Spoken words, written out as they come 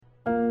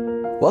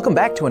Welcome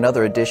back to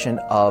another edition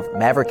of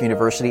Maverick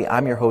University.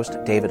 I'm your host,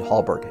 David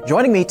Hallberg.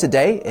 Joining me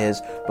today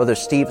is Brother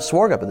Steve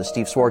Swarga. Brother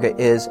Steve Swarga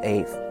is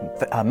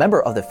a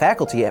member of the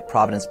faculty at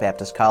Providence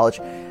Baptist College.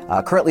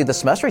 Currently this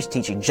semester he's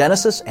teaching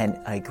Genesis and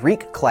a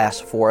Greek class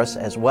for us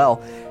as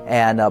well.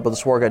 And Brother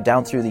Swarga,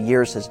 down through the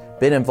years, has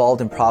been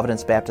involved in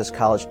Providence Baptist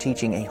College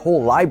teaching a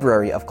whole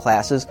library of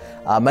classes,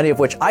 many of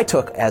which I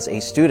took as a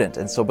student.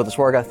 And so, Brother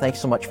Swarga,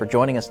 thanks so much for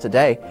joining us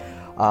today.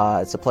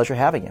 It's a pleasure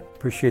having you.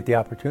 Appreciate the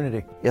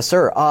opportunity. Yes,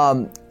 sir.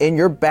 In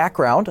your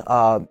background,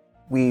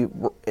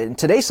 in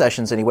today's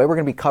sessions anyway, we're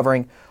going to be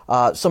covering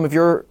some of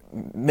your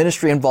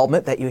ministry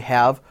involvement that you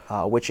have,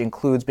 which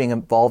includes being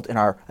involved in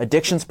our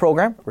addictions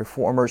program,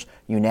 Reformers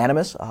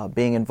Unanimous,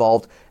 being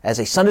involved as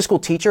a Sunday school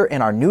teacher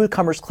in our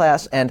newcomers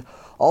class, and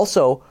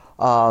also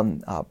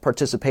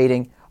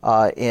participating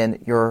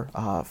in your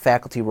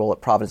faculty role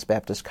at Providence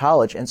Baptist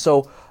College. And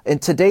so in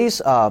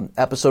today's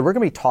episode, we're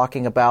going to be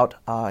talking about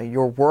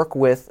your work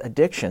with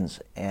addictions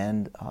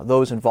and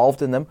those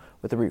involved in them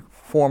with the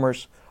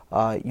Reformers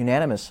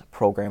Unanimous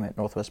program at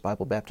Northwest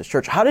Bible Baptist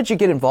Church. How did you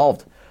get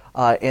involved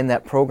in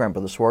that program,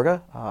 Brother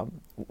Swarga?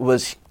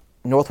 Was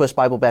Northwest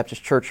Bible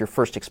Baptist Church your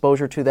first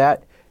exposure to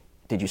that?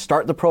 Did you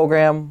start the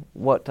program?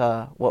 What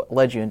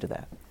led you into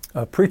that?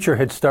 A preacher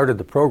had started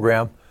the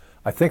program,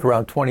 I think,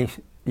 around 20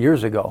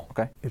 years ago.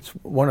 Okay. It's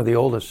one of the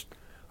oldest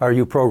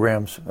RU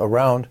programs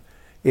around,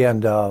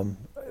 and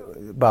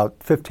about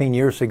 15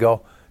 years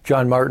ago,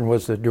 John Martin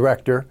was the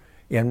director,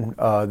 and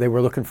they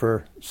were looking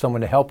for someone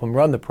to help him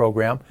run the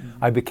program.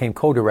 Mm-hmm. I became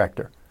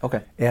co-director.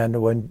 Okay.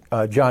 And when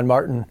John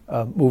Martin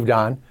moved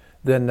on,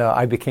 then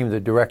I became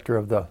the director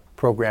of the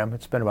program.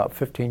 It's been about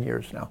 15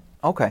 years now.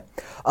 Okay.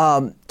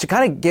 To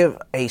kind of give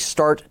a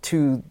start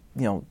to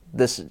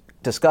this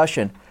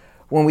discussion,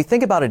 when we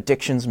think about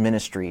addictions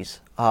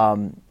ministries,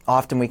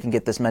 often we can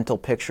get this mental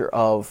picture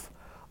of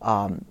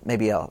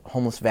maybe a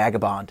homeless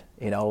vagabond,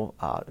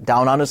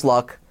 down on his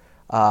luck.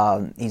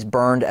 He's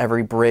burned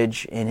every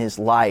bridge in his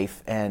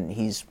life, and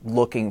he's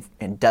looking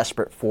and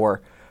desperate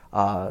for,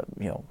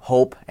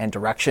 hope and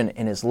direction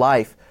in his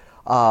life.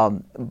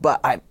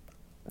 But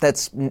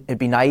it'd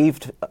be naive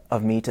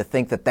of me to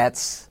think that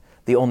that's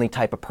the only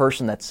type of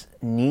person that's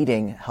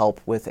needing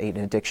help with an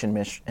addiction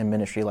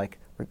ministry like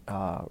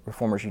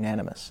Reformers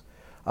Unanimous.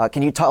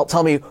 Can you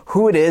tell me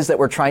who it is that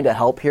we're trying to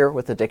help here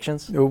with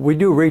addictions? We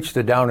do reach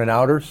the down and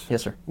outers.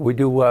 Yes, sir. We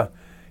do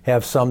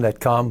have some that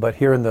come, but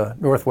here in the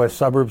northwest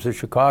suburbs of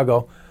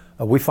Chicago,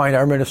 we find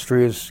our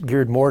ministry is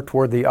geared more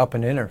toward the up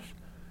and inners.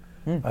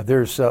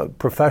 There's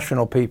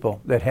professional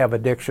people that have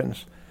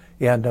addictions,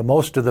 and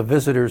most of the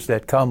visitors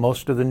that come,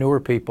 most of the newer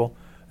people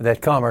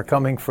that come are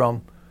coming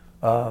from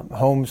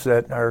homes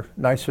that are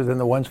nicer than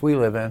the ones we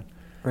live in.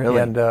 Really?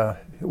 And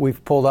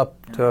we've pulled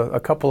up to a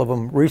couple of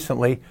them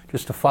recently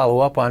just to follow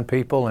up on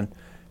people,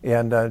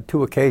 and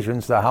two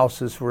occasions the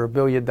houses were $1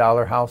 billion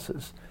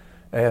houses,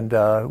 and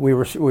we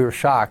were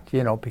shocked,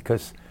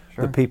 because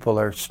Sure. the people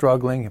are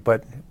struggling,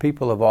 but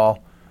people of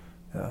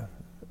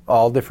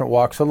all different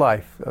walks of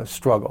life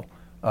struggle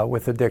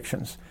with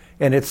addictions,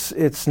 and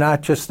it's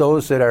not just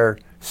those that are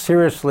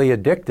seriously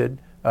addicted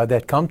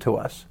that come to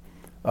us.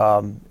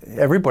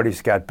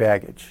 Everybody's got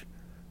baggage.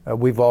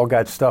 We've all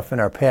got stuff in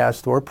our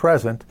past or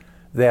present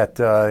that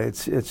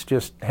it's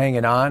just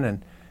hanging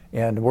on,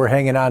 and we're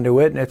hanging on to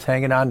it, and it's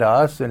hanging on to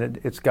us, and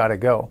it's got to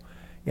go.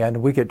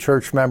 And we get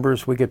church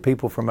members, we get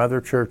people from other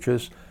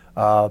churches,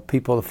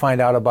 people to find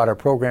out about our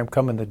program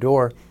come in the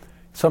door.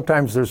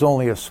 Sometimes there's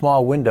only a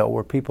small window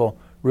where people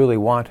really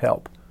want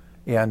help,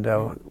 and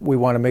we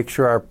want to make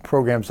sure our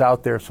program's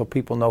out there so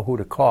people know who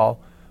to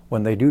call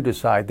when they do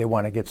decide they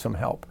want to get some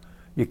help.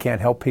 You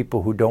can't help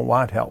people who don't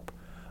want help.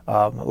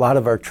 A lot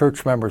of our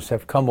church members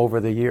have come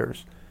over the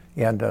years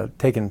and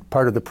taken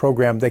part of the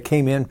program. They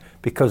came in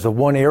because of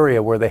one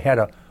area where they had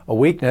a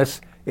weakness,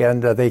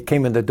 and they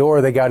came in the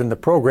door, they got in the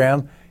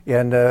program,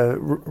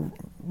 and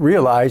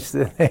realized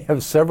that they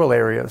have several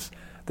areas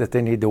that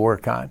they need to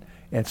work on.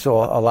 And so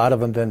a lot of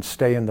them then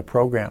stay in the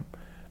program.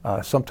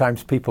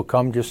 Sometimes people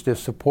come just as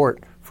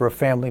support for a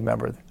family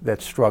member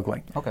that's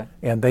struggling. Okay.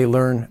 And they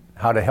learn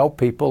how to help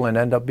people and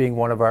end up being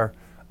one of our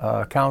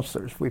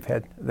counselors. We've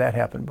had that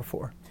happen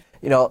before.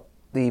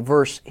 The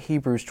verse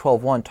Hebrews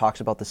 12:1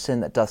 talks about the sin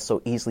that doth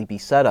so easily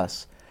beset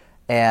us.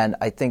 And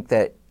I think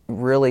that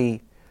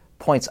really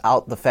points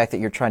out the fact that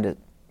you're trying to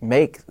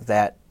make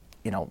that,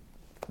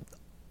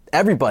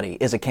 everybody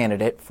is a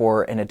candidate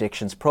for an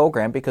addictions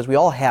program, because we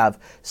all have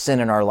sin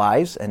in our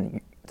lives,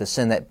 and the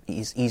sin that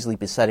is easily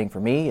besetting for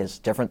me is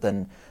different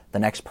than the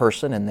next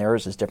person, and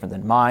theirs is different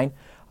than mine.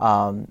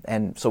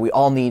 And so we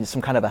all need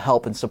some kind of a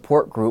help and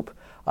support group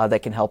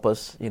that can help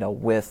us,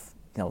 with,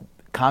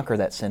 conquer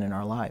that sin in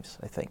our lives,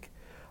 I think.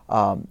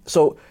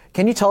 So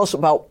can you tell us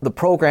about the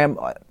program?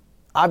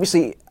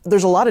 Obviously,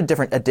 there's a lot of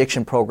different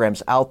addiction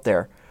programs out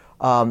there.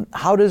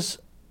 How does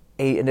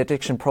an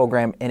addiction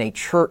program in a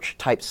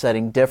church-type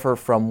setting differ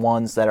from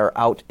ones that are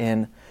out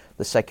in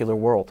the secular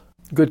world?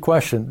 Good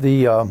question.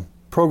 The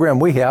program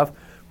we have,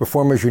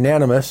 Reformers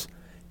Unanimous,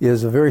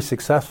 is a very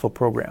successful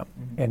program,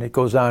 and it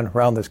goes on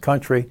around this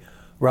country.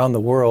 around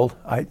the world.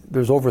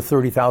 There's over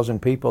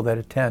 30,000 people that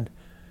attend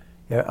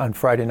on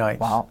Friday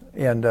nights. Wow.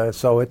 And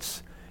so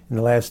it's in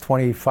the last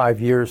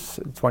 25 years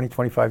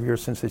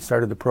since they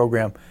started the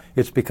program,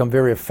 it's become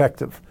very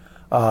effective.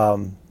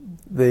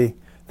 They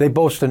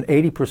boast an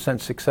 80%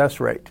 success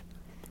rate.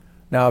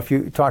 Now, if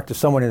you talk to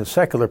someone in a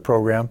secular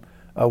program,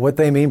 what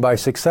they mean by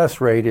success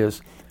rate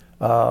is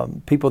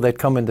people that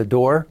come in the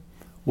door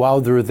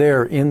while they're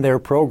there in their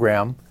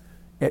program,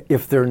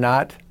 if they're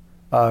not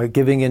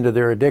giving into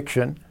their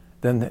addiction,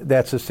 then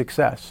that's a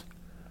success.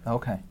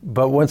 Okay.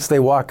 But once they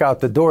walk out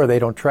the door, they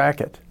don't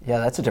track it. Yeah,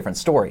 that's a different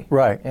story.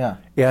 Right. Yeah.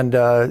 And,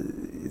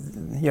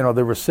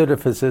 the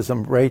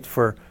recidivism rate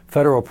for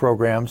federal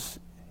programs,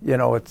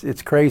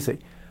 it's crazy.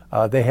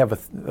 They have a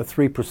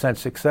 3%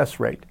 success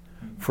rate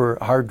for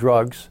hard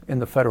drugs in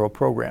the federal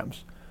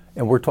programs.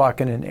 And we're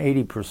talking an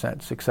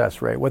 80%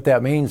 success rate. What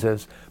that means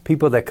is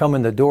people that come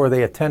in the door,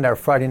 they attend our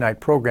Friday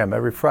night program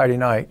every Friday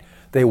night.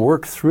 They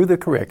work through the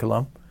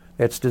curriculum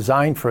that's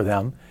designed for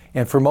them.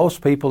 And for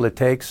most people, it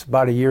takes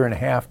about a year and a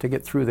half to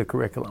get through the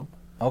curriculum.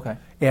 Okay.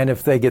 And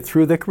if they get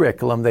through the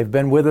curriculum, they've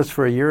been with us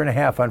for a year and a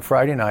half on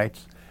Friday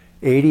nights,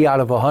 80 out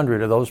of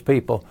 100 of those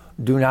people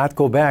do not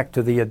go back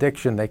to the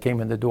addiction they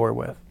came in the door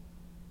with.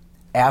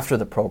 After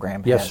the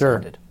program Yes, has sir.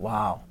 ended.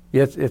 Wow.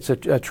 It's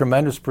a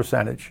tremendous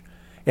percentage.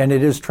 And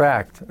it is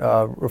tracked.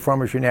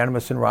 Reformers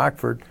Unanimous in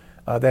Rockford,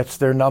 that's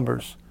their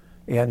numbers.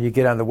 And you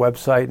get on the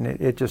website, and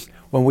it just,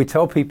 when we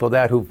tell people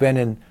that who've been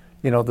in,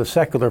 the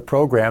secular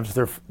programs,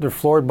 they're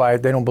floored by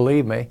it. They don't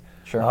believe me.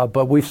 Sure.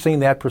 But we've seen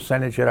that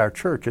percentage at our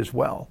church as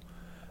well.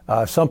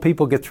 Some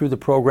people get through the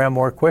program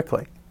more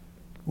quickly.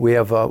 We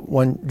have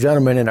one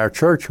gentleman in our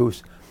church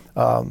who's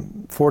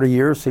 40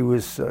 years. He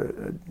was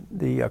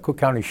the Cook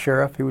County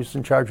Sheriff. He was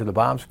in charge of the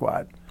bomb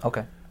squad.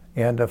 Okay.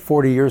 And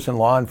 40 years in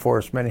law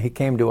enforcement. He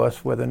came to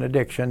us with an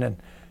addiction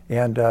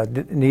and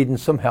needing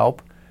some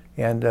help.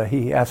 And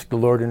he asked the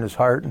Lord in his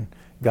heart, and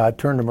God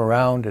turned him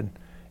around,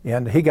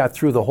 and he got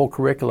through the whole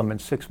curriculum in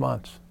 6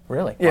 months.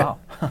 Really? Yeah.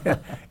 Wow.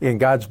 And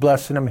God's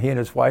blessing him. He and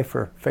his wife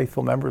are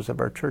faithful members of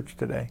our church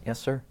today. Yes,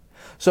 sir.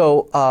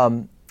 So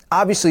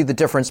obviously the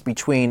difference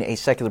between a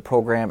secular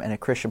program and a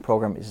Christian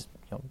program is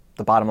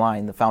the bottom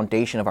line, the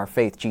foundation of our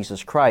faith,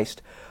 Jesus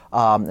Christ.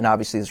 And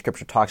obviously the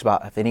Scripture talks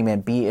about if any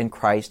man be in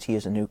Christ, he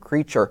is a new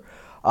creature.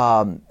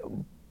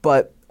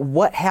 But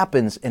what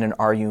happens in an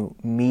RU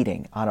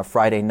meeting on a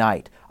Friday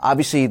night?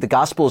 Obviously the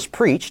gospel is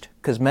preached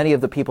because many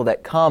of the people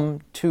that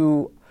come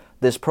to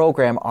this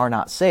program are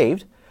not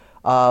saved.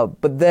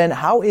 But then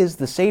how is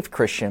the saved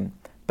Christian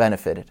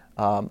benefited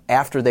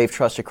after they've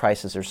trusted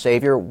Christ as their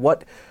Savior?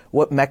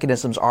 What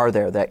mechanisms are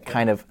there that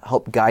kind of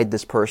help guide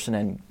this person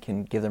and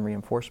can give them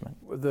reinforcement?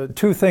 The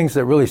two things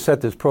that really set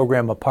this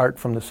program apart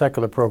from the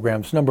secular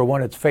programs, number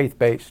one, it's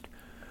faith-based.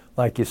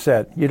 Like you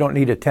said, you don't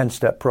need a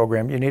 10-step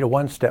program. You need a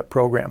one-step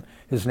program.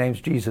 His name's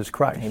Jesus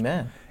Christ.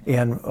 Amen.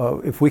 And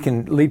if we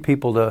can lead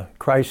people to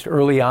Christ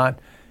early on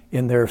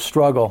in their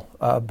struggle,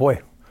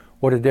 boy,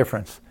 what a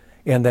difference.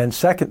 And then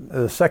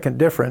the second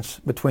difference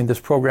between this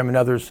program and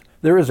others,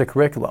 there is a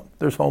curriculum.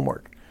 There's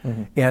homework.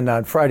 Mm-hmm. And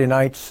on Friday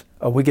nights,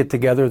 we get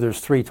together. There's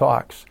 3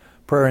 talks,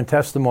 prayer and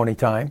testimony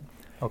time.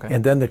 Okay.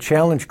 And then the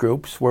challenge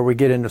groups, where we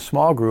get into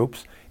small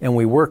groups, and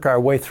we work our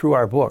way through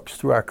our books,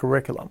 through our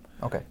curriculum.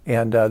 Okay.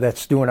 And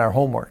that's doing our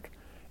homework.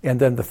 And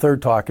then the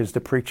third talk is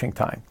the preaching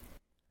time.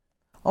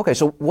 Okay,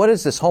 so what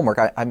is this homework?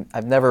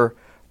 I've never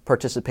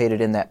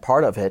participated in that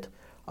part of it.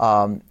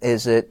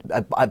 Is it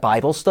a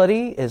Bible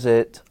study? Is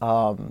it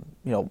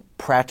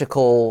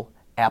practical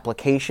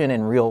application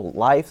in real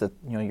life that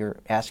you're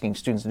asking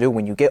students to do?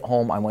 When you get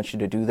home, I want you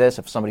to do this.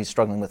 If somebody's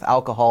struggling with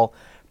alcohol,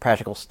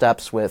 practical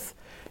steps with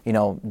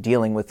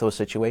dealing with those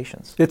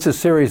situations. It's a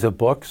series of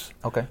books.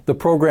 Okay. The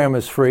program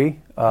is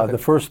free. Okay. The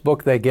first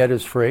book they get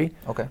is free.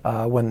 Okay.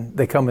 When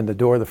they come in the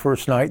door the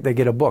first night, they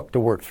get a book to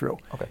work through.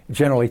 Okay. It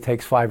generally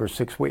takes 5 or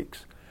 6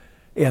 weeks.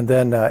 And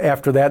then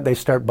after that, they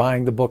start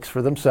buying the books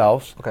for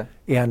themselves. Okay.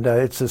 And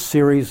it's a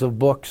series of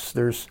books.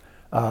 There's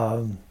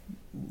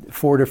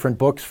 4 different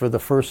books for the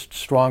first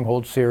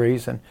Stronghold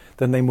series, and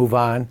then they move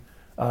on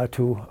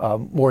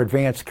to more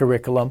advanced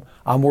curriculum.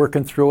 I'm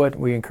working through it.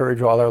 We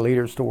encourage all our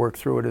leaders to work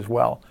through it as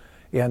well.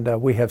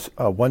 And we have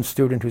one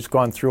student who's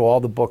gone through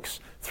all the books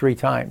 3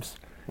 times.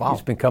 Wow.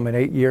 He's been coming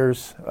 8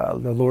 years.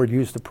 The Lord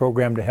used the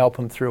program to help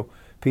him through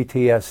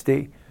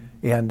PTSD,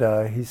 and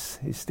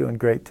he's doing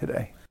great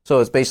today. So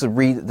it's basically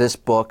read this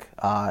book,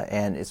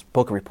 and it's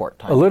book report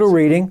time. A little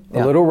reading,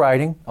 Yeah. a little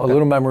writing, Okay. a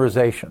little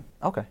memorization.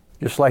 Okay.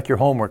 Just like your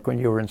homework when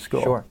you were in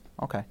school. Sure.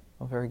 Okay.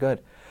 Well, very good.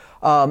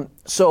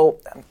 So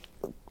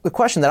the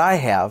question that I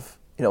have,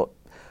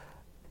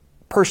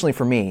 personally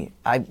for me,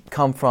 I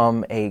come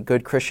from a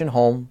good Christian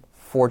home,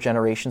 4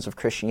 generations of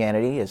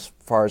Christianity, as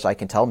far as I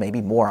can tell,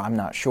 maybe more, I'm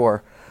not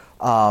sure.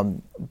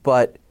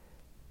 But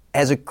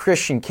as a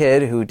Christian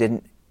kid who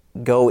didn't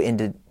go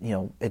into,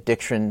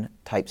 addiction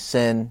type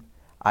sin,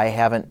 I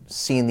haven't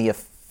seen the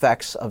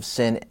effects of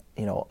sin,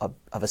 of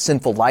a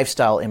sinful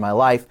lifestyle in my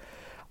life.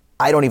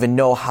 I don't even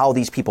know how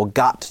these people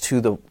got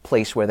to the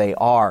place where they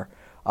are.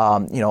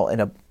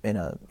 In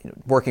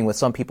working with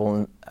some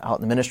people out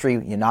in the ministry,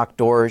 you knock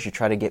doors, you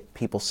try to get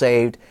people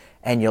saved,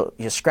 and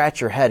you scratch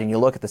your head and you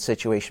look at the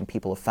situation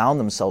people have found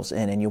themselves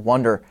in, and you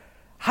wonder,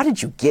 how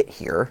did you get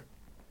here?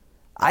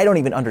 I don't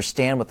even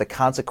understand what the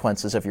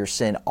consequences of your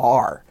sin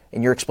are.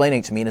 And you're explaining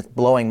it to me, and it's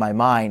blowing my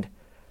mind.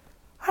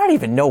 I don't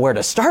even know where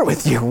to start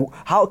with you.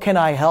 How can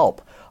I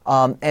help?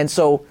 And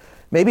so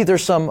maybe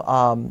there's some,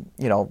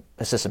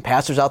 assistant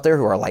pastors out there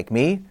who are like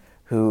me,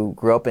 who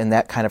grew up in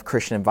that kind of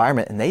Christian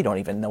environment, and they don't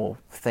even know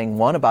thing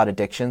one about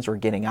addictions or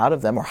getting out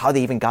of them or how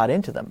they even got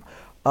into them.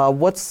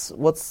 What's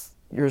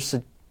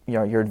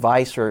your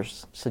advice or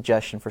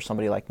suggestion for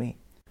somebody like me?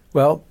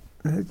 Well,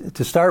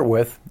 to start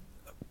with,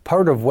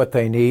 part of what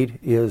they need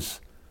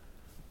is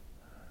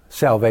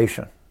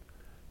salvation.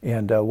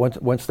 And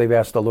once they've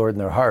asked the Lord in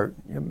their heart,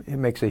 it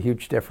makes a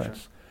huge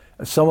difference.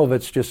 Sure. Some of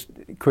it's just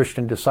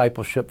Christian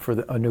discipleship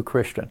for a new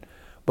Christian.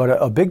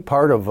 But a big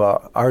part of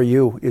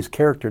RU is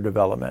character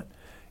development.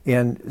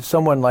 And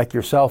someone like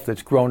yourself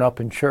that's grown up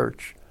in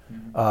church,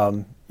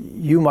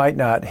 you might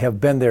not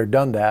have been there,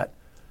 done that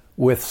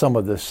with some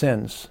of the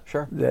sins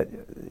Sure. that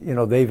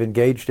they've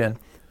engaged in.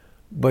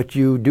 But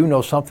you do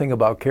know something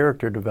about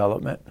character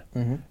development.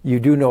 Mm-hmm. You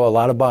do know a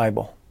lot of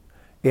Bible.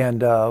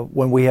 And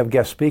when we have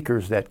guest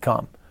speakers that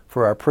come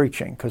for our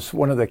preaching, because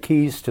one of the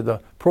keys to the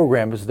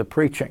program is the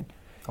preaching.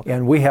 Okay.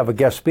 And we have a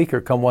guest speaker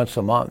come once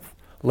a month,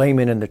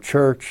 laymen in the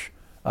church,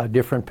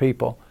 different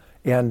people.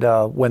 And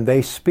when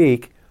they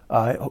speak,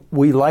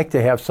 we like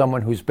to have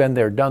someone who's been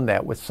there, done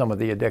that with some of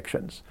the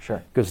addictions.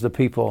 Sure. Because the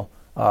people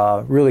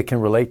really can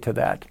relate to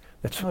that.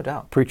 That's no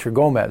doubt. Preacher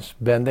Gomez,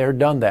 been there,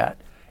 done that.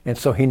 And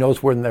so he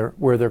knows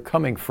where they're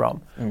coming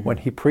from when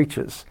he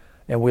preaches.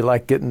 And we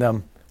like getting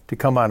them to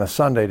come on a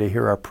Sunday to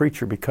hear our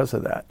preacher because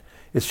of that.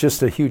 It's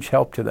just a huge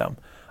help to them.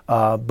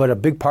 But a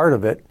big part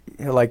of it,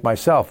 like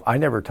myself, I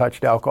never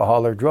touched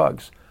alcohol or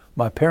drugs.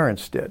 My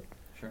parents did.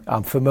 Sure.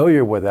 I'm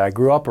familiar with it. I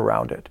grew up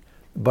around it,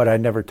 but I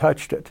never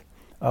touched it.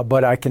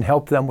 But I can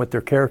help them with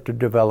their character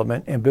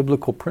development and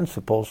biblical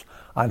principles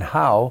on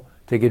how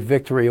to get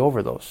victory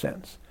over those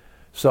sins.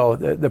 So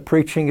the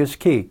preaching is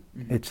key.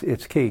 Mm-hmm.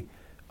 It's key.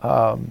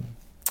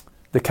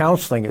 The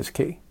counseling is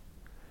key.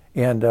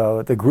 And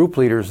the group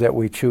leaders that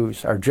we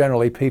choose are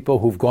generally people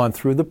who've gone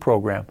through the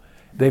program.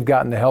 They've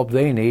gotten the help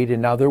they need,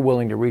 and now they're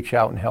willing to reach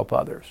out and help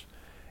others.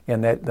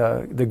 And that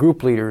the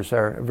group leaders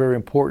are very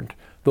important.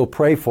 They'll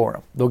pray for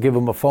them. They'll give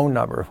them a phone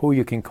number of who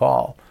you can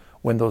call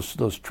when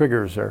those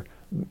triggers are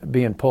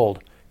being pulled,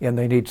 and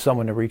they need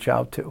someone to reach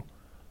out to.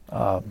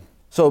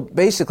 So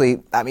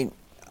basically, I mean,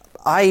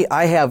 I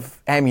have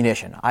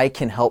ammunition. I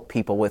can help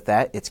people with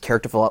that. It's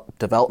character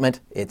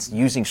development. It's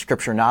using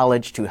scripture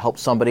knowledge to help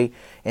somebody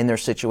in their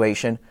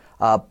situation.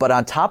 But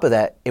on top of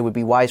that, it would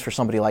be wise for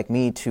somebody like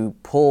me to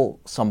pull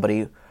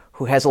somebody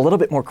who has a little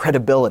bit more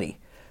credibility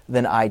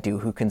than I do,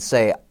 who can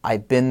say,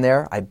 I've been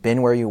there, I've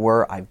been where you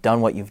were, I've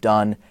done what you've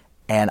done,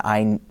 and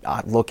I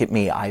look at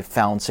me, I've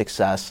found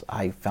success,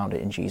 I found it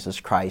in Jesus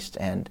Christ,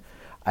 and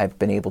I've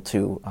been able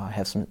to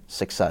have some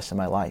success in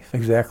my life.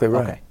 Exactly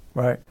right. Okay.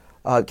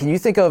 Right. Can you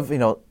think of,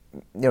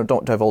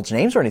 don't divulge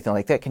names or anything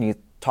like that, can you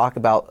talk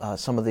about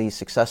some of the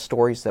success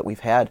stories that we've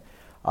had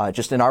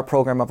just in our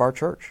program of our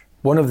church?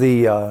 One of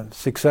the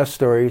success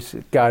stories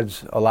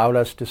God's allowed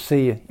us to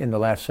see in the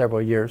last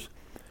several years,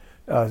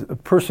 a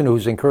person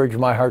who's encouraged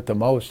my heart the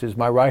most is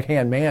my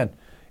right-hand man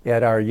at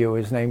RU.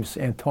 His name's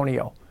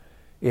Antonio.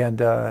 And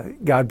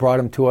God brought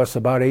him to us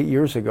about 8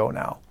 years ago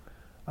now.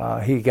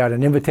 He got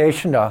an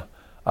invitation to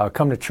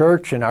come to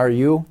church in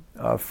RU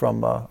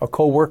from a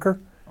co-worker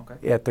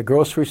at the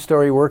grocery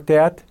store he worked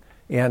at,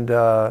 and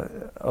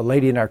a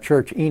lady in our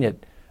church,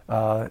 Enid.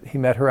 He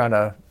met her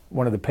on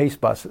one of the Pace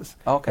buses,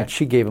 and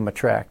she gave him a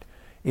tract.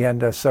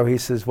 And so he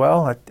says,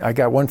 well, I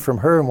got one from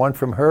her and one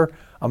from her.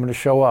 I'm going to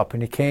show up.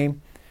 And he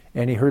came,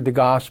 and he heard the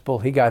gospel.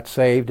 He got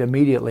saved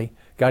immediately,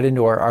 got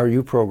into our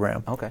RU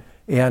program. Okay.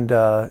 And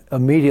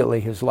immediately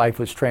his life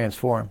was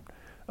transformed.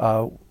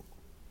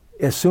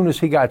 As soon as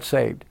he got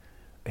saved,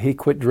 he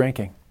quit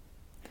drinking.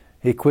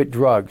 He quit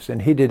drugs,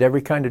 and he did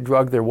every kind of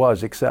drug there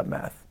was except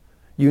meth.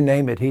 You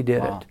name it, he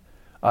did it.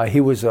 He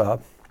was a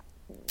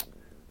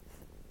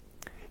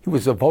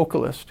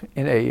vocalist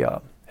in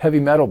a heavy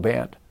metal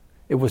band.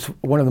 It was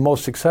one of the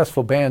most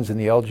successful bands in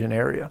the Elgin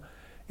area,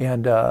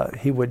 and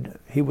he would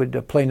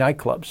play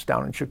nightclubs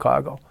down in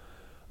Chicago.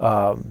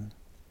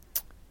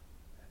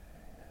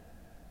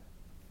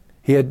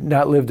 He had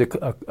not lived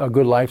a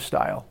good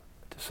lifestyle,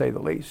 to say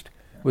the least.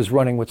 Was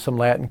running with some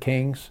Latin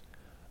kings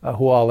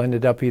who all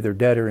ended up either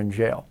dead or in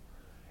jail.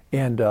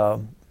 And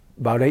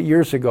about 8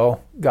 years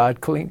ago,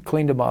 God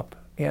cleaned him up,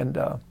 and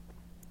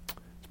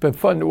it's been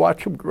fun to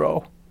watch him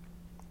grow.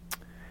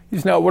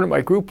 He's now one of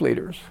my group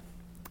leaders.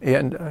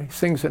 And he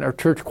sings in our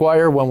church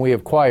choir when we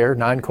have choir,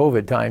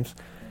 non-COVID times.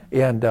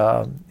 And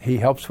he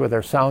helps with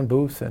our sound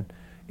booth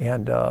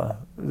and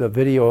the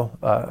video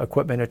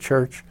equipment at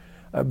church.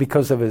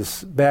 Because of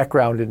his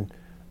background in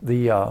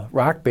the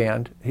rock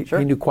band, he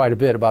knew quite a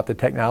bit about the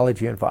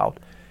technology involved.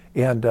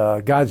 And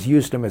God's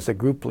used him as a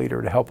group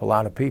leader to help a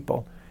lot of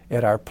people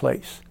at our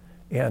place.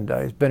 And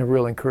it's been a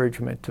real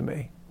encouragement to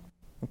me.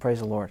 Praise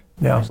the Lord.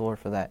 Yeah. Praise the Lord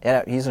for that.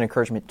 And he's an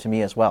encouragement to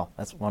me as well.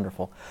 That's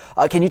wonderful.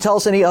 Can you tell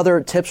us any other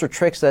tips or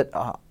tricks that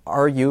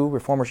RU,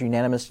 Reformers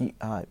Unanimous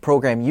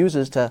program,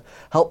 uses to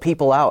help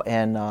people out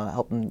and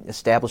help them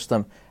establish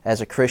them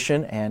as a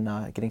Christian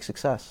and getting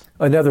success?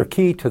 Another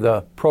key to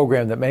the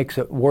program that makes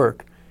it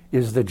work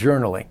is the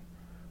journaling.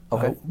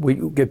 Okay. We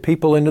get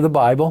people into the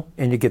Bible,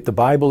 and you get the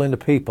Bible into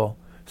people,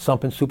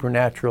 something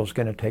supernatural is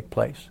going to take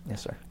place.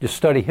 Yes, sir. Just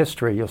study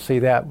history. You'll see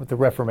that with the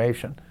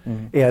Reformation.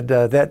 And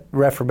that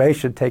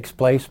Reformation takes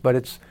place, but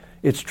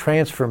it's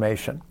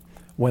transformation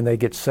when they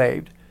get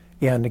saved.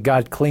 And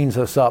God cleans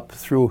us up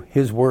through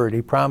His Word.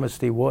 He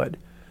promised He would.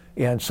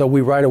 And so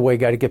we right away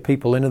got to get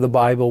people into the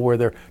Bible where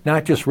they're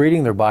not just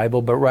reading their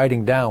Bible, but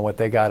writing down what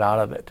they got out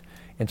of it.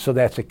 And so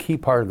that's a key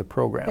part of the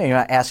program. And you're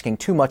not asking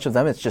too much of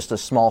them. It's just a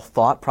small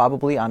thought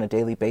probably on a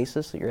daily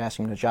basis that you're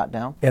asking them to jot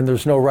down. And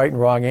there's no right and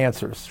wrong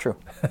answers. True.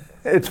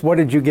 It's what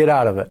did you get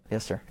out of it?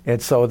 Yes, sir.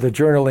 And so the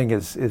journaling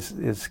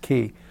is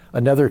key.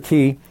 Another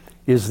key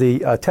is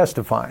the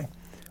testifying.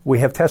 We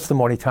have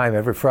testimony time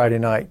every Friday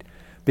night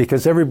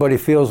because everybody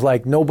feels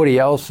like nobody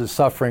else is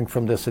suffering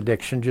from this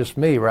addiction, just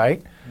me,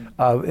 right?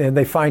 And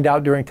they find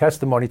out during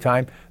testimony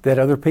time that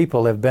other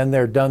people have been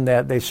there, done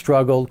that, they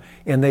struggled,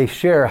 and they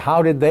share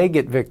how did they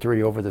get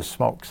victory over the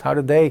smokes? How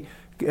did they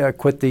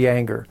quit the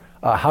anger?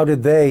 How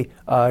did they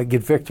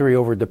get victory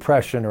over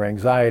depression or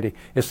anxiety?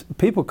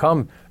 People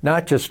come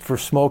not just for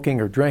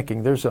smoking or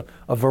drinking. There's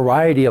a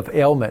variety of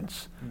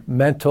ailments,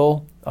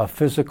 mental,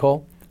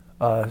 physical,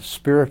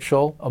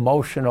 spiritual,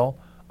 emotional,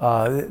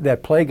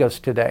 that plague us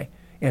today.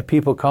 And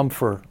people come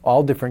for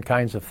all different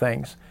kinds of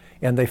things.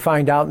 And they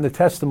find out in the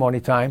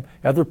testimony time,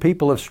 other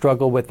people have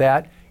struggled with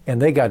that,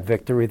 and they got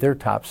victory, their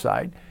top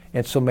side.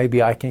 And so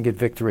maybe I can get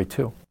victory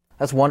too.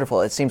 That's wonderful.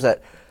 It seems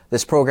that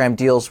this program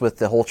deals with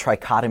the whole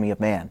trichotomy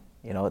of man,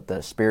 you know,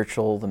 the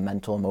spiritual, the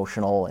mental,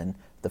 emotional, and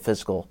the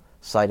physical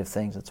side of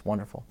things. It's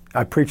wonderful.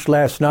 I preached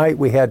last night.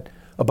 We had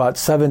about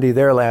 70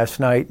 there last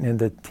night, and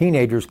the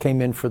teenagers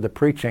came in for the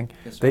preaching.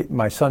 Yes,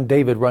 my son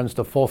David runs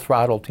the Full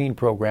Throttle Teen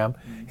Program.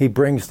 He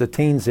brings the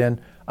teens in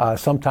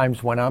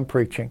sometimes when I'm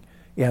preaching.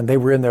 And they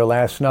were in there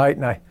last night,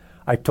 and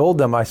I told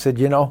them, I said,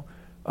 you know,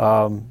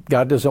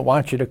 God doesn't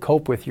want you to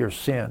cope with your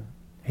sin.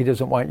 He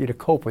doesn't want you to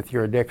cope with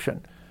your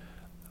addiction.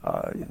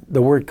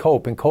 The word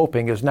cope and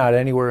coping is not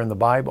anywhere in the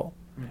Bible.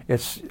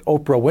 It's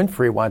Oprah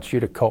Winfrey wants you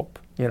to cope.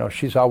 You know,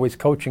 she's always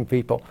coaching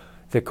people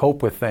to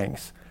cope with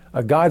things.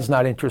 God's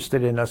not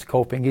interested in us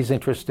coping. He's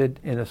interested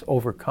in us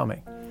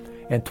overcoming.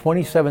 And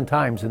 27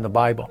 times in the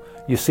Bible,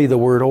 you see the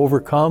word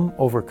overcome,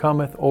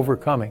 overcometh,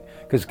 overcoming,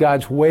 because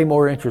God's way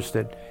more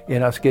interested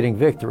in us getting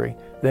victory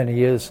than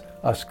He is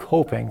us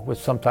coping with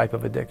some type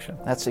of addiction.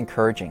 That's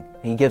encouraging.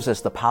 He gives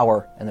us the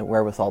power and the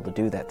wherewithal to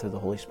do that through the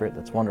Holy Spirit.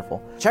 That's wonderful.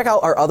 Check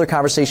out our other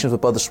conversations with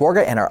Brother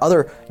Swarga and our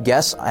other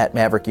guests at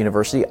Maverick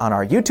University on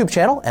our YouTube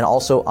channel and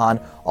also on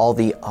all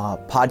the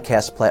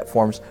podcast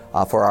platforms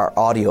for our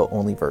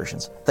audio-only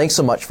versions. Thanks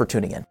so much for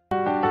tuning in.